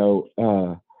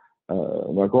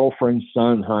 my girlfriend's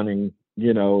son hunting,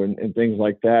 and things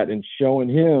like that, and showing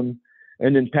him,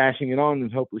 and then passing it on,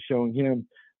 and hopefully showing him,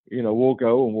 we'll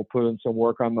go and we'll put in some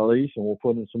work on the lease, and we'll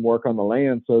put in some work on the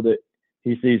land, so that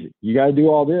he sees you got to do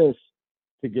all this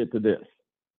to get to this,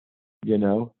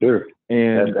 Sure.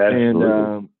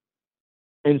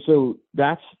 And so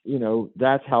that's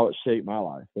how it shaped my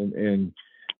life. And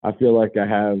I feel like I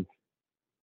have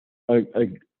a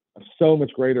so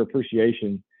much greater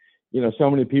appreciation. So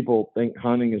many people think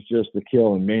hunting is just the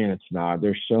kill, and man, it's not.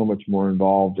 There's so much more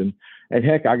involved. And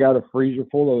heck, I got a freezer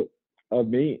full of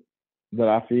meat that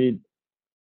I feed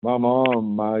my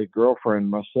mom, my girlfriend,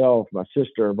 myself, my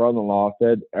sister, brother-in-law,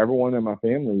 fed everyone in my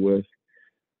family with,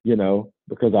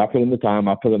 because I put in the time,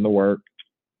 I put in the work,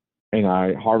 and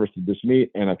I harvested this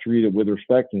meat, and I treated it with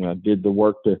respect, and I did the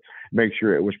work to make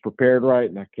sure it was prepared right,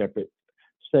 and I kept it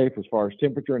safe as far as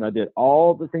temperature, and I did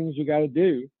all the things you got to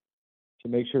do to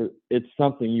make sure it's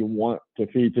something you want to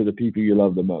feed to the people you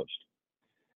love the most.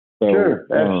 So, sure,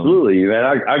 absolutely, man.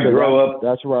 I grew up.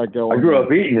 That's where I go. I grew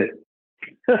up eating it.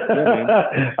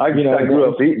 Yeah, I grew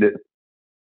up eating it.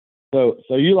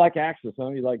 So you like axis, huh?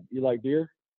 You like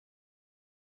deer?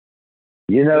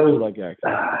 You like axis?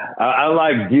 I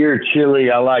like deer chili.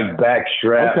 I like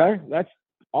backstrap. Okay, that's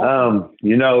awesome.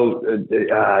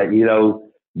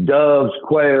 Doves,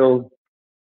 quail,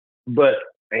 but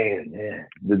man,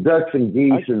 the ducks and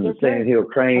geese and the sandhill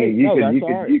crane,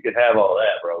 you could have all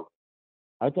that, bro.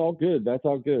 That's all good. That's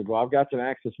all good. Well, I've got some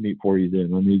access meat for you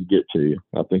then. I need to get to you.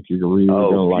 I think you're really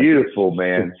going to like it. Beautiful,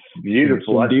 man.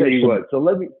 Beautiful. I tell you what. So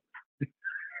let me.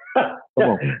 Come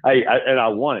on. And I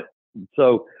want it.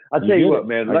 So I tell you what,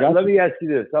 man. Let me ask you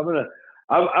this. I'm gonna.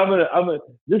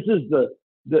 This is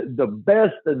the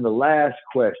best and the last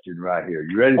question right here.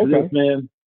 You ready for this, man?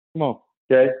 Come on.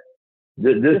 Okay.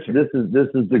 This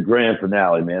is the grand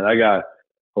finale, man.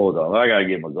 Hold on. I gotta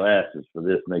get my glasses for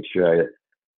this. Make sure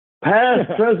past,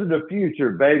 present, or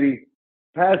future, baby.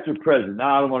 Past or present. No,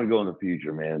 I don't want to go in the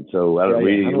future, man. So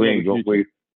we ain't going.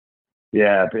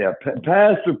 Yeah.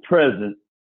 Past or present.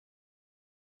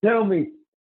 Tell me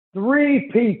 3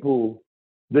 people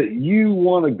that you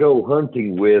want to go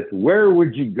hunting with. Where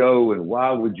would you go, and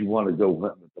why would you want to go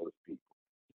hunting with those people?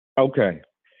 Okay,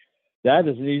 that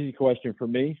is an easy question for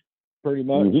me, pretty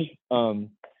much. Mm-hmm.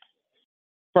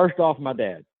 First off, my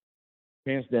dad.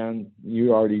 Hands down,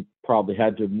 you already probably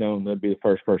had to have known that'd be the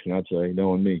first person I'd say,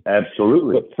 knowing me.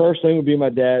 Absolutely. But first thing would be my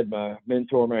dad, my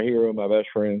mentor, my hero, my best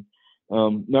friend.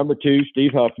 Number 2,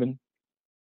 Steve Huffman.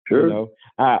 Sure. You know,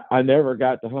 I never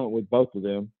got to hunt with both of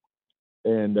them.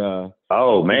 And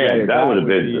oh man, that would have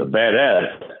been a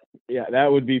badass. Yeah,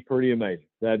 that would be pretty amazing.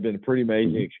 That'd been a pretty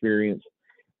amazing experience.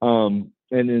 And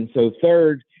then so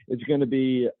third, it's going to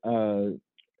be a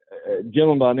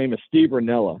gentleman by the name of Steve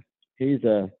Ranella. He's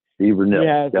a Steve Ranella. He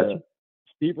has gotcha.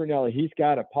 Steve Ranella. He's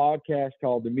got a podcast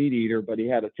called The Meat Eater, but he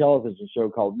had a television show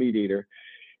called Meat Eater.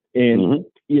 And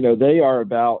you know, they are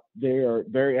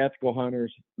very ethical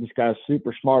hunters. This guy's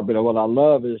super smart. But what I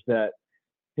love is that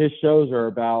his shows are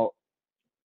about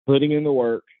putting in the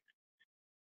work,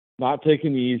 not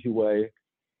taking the easy way,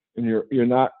 and you're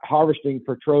not harvesting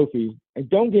for trophy. And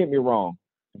don't get me wrong,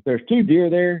 if there's 2 deer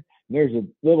there, and there's a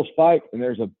little spike, and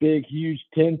there's a big, huge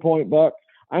 10-point buck,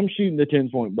 I'm shooting the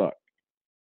 10-point buck.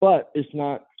 But it's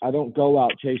not. I don't go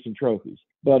out chasing trophies.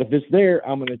 But if it's there,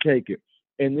 I'm going to take it.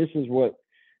 And this is what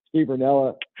Steve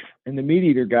Ranella and the Meat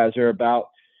Eater guys are about.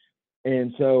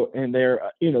 And so, and they're,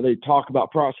 you know, they talk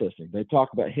about processing, they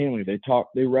talk about handling,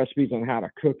 they recipes on how to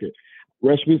cook it,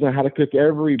 recipes on how to cook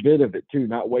every bit of it too,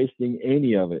 not wasting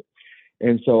any of it.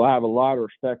 And so I have a lot of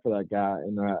respect for that guy,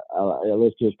 and I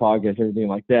listen to his podcast, everything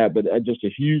like that, but I'm just a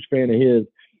huge fan of his.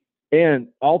 And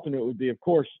alternate would be, of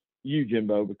course, you,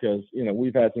 Jimbo, because, you know,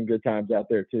 we've had some good times out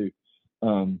there too.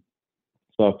 So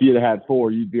if you'd have had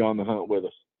 4, you'd be on the hunt with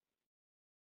us.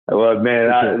 Well,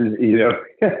 man, you know.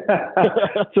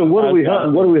 So what are we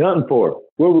hunting? What are we hunting for?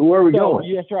 Where are we going?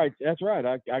 Yeah, that's right.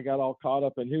 I got all caught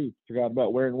up in who, forgot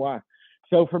about where and why.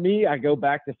 So for me, I go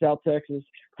back to South Texas,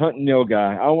 hunting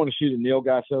nilgai. I want to shoot a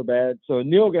nilgai so bad. So a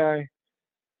nilgai,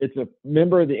 it's a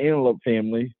member of the antelope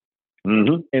family,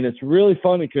 and it's really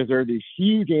funny because they're these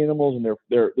huge animals, and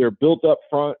they're built up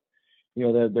front.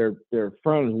 You know, their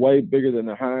front is way bigger than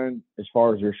their hind as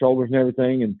far as their shoulders and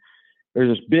everything, and they're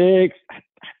this big, I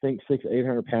think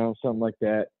 600-800 pounds, something like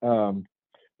that.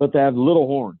 But they have little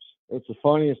horns. It's the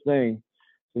funniest thing.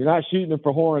 You're not shooting them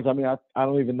for horns. I mean, I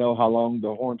don't even know how long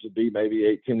the horns would be,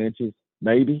 maybe 8-10 inches,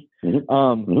 maybe.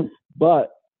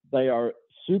 But they are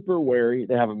super wary.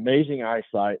 They have amazing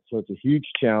eyesight, so it's a huge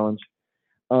challenge.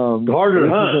 Harder to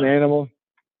hunt. An animal.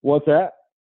 What's that?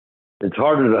 It's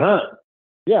harder to hunt.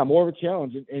 Yeah, more of a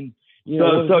challenge. And you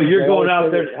know, so you're going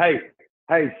out there.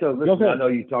 Hey, so listen, I know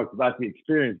you talked about the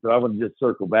experience, but I want to just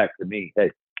circle back to me.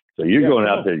 Hey, so you're going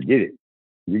out there to get it.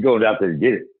 You're going out there to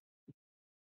get it.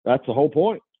 That's the whole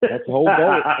point. That's the whole goal.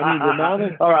 I mean, the amount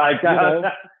of, all right,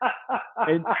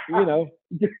 and you know,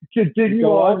 continue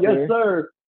on, yes, sir.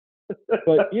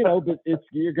 But you know,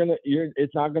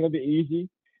 it's not gonna be easy.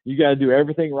 You got to do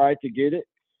everything right to get it.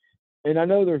 And I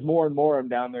know there's more and more of them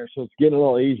down there, so it's getting a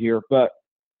little easier. But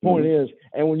point is,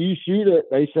 and when you shoot it,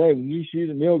 they say when you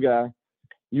shoot a nilgai,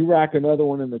 you rack another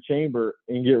one in the chamber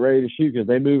and get ready to shoot, because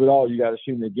they move it all. You got to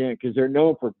shoot them again, because they're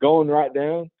known for going right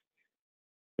down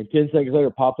and 10 seconds later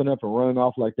popping up and running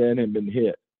off like that and been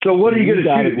hit. So what are you going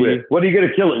to shoot it with? What are you going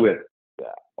to kill it with?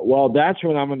 Well, that's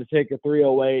when I'm going to take a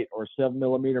 308 or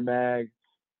 7mm mag,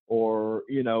 or,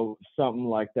 you know, something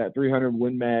like that, 300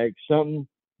 Win Mag, something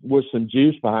with some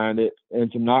juice behind it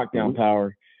and some knockdown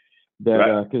power.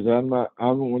 That because I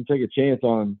don't want to take a chance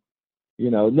on, you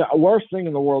know, the worst thing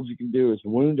in the world you can do is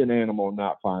wound an animal and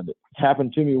not find it. It's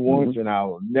happened to me once, and I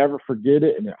will never forget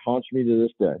it, and it haunts me to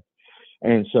this day.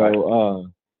 And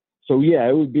so, so yeah,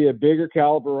 it would be a bigger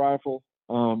caliber rifle,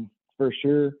 for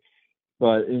sure.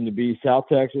 But in to be South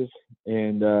Texas,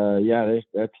 and yeah,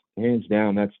 that's hands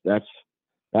down.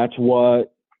 That's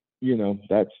what, you know,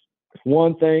 that's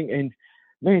one thing. And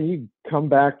man, you come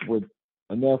back with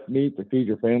enough meat to feed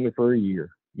your family for a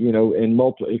year, you know, and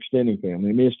multiple extending family.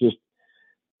 I mean, it's just,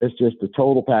 it's just the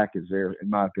total package there, in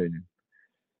my opinion.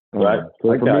 Right.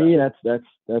 So for me, that's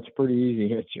a pretty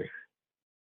easy answer.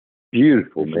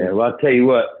 Beautiful, man. Well, I tell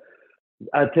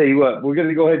you what, we're going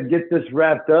to go ahead and get this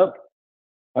wrapped up.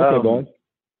 Okay, bud.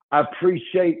 I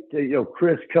appreciate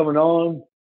Chris coming on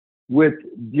with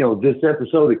this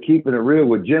episode of Keeping It Real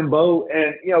with Jimbo,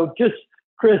 and just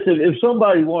Chris, if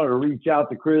somebody wanted to reach out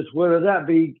to Chris, whether that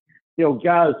be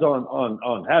guys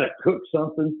on how to cook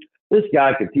something, this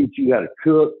guy can teach you how to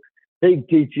cook. He can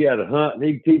teach you how to hunt.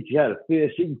 He can teach you how to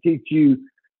fish. He can teach you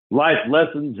life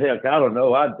lessons. Heck, I don't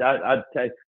know. I'd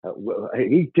take.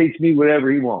 He teach me whatever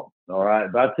he wants. All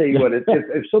right, but I tell you what, if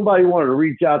somebody wanted to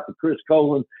reach out to Chris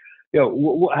Colin,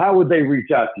 how would they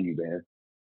reach out to you, man?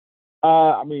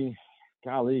 I mean,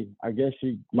 golly, I guess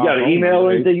you got an email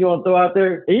or anything you want to throw out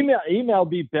there? Email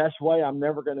be best way. I'm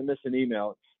never going to miss an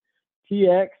email.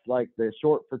 TX, like the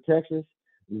short for Texas,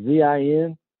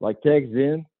 ZIN, like text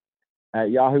in,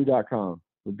 at yahoo.com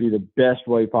would be the best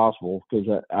way possible, because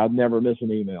I'd never miss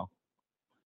an email.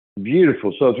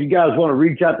 Beautiful. So if you guys want to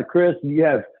reach out to Chris and you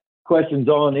have questions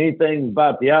on anything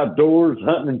about the outdoors,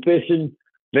 hunting and fishing,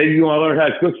 maybe you want to learn how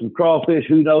to cook some crawfish,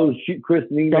 who knows, shoot Chris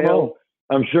an email.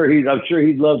 I'm sure he'd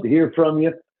love to hear from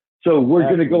you. So we're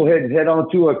going to go ahead and head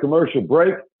on to a commercial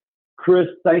break. Chris,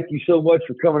 thank you so much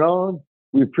for coming on.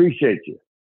 We appreciate you.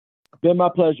 Been my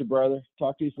pleasure, brother.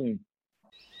 Talk to you soon.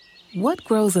 What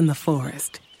grows in the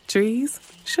forest? Trees?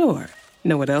 Sure.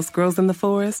 Know what else grows in the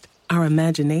forest? Our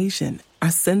imagination,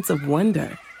 our sense of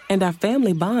wonder, and our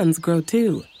family bonds grow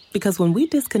too. Because when we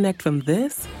disconnect from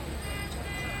this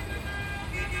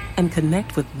and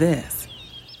connect with this,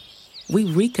 we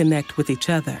reconnect with each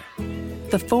other.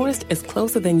 The forest is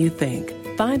closer than you think.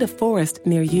 Find a forest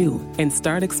near you and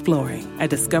start exploring at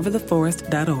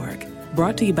discovertheforest.org.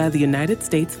 Brought to you by the United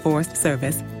States Forest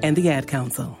Service and the Ad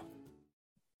Council.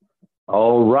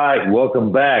 All right,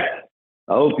 welcome back.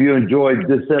 I hope you enjoyed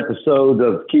this episode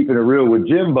of Keeping It Real with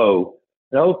Jimbo.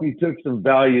 And I hope you took some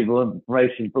valuable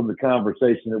information from the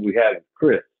conversation that we had with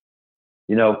Chris.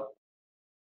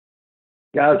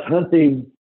 Guys, hunting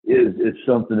is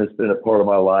something that's been a part of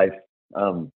my life.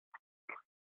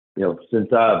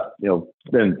 Since I've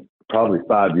been probably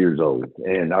 5 years old,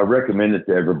 and I recommend it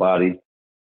to everybody.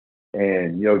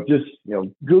 And just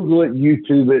Google it,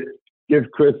 YouTube it, give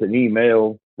Chris an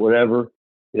email, whatever.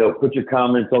 Put your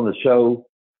comments on the show.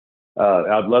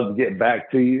 I'd love to get back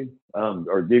to you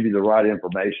or give you the right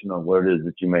information on what it is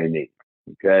that you may need.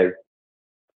 Okay.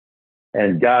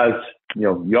 And guys,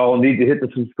 y'all need to hit the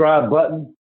subscribe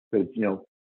button, because you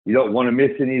don't want to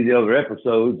miss any of the other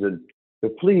episodes. And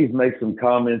please make some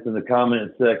comments in the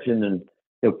comment section, and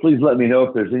please let me know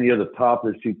if there's any other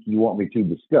topics you want me to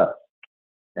discuss.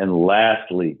 And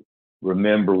lastly,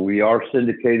 remember, we are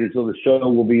syndicated, so the show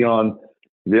will be on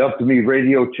the Up to Me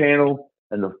radio channel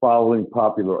and the following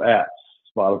popular apps: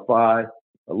 Spotify,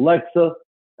 Alexa,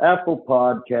 Apple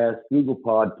Podcasts, Google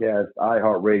Podcasts,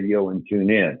 iHeartRadio, and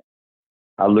TuneIn.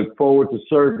 I look forward to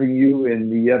serving you in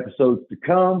the episodes to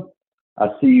come.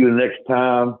 I'll see you next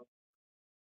time.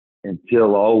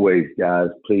 Until always,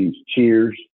 guys, please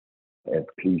cheers and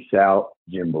peace out.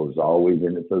 Jimbo's always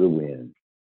in it for the win.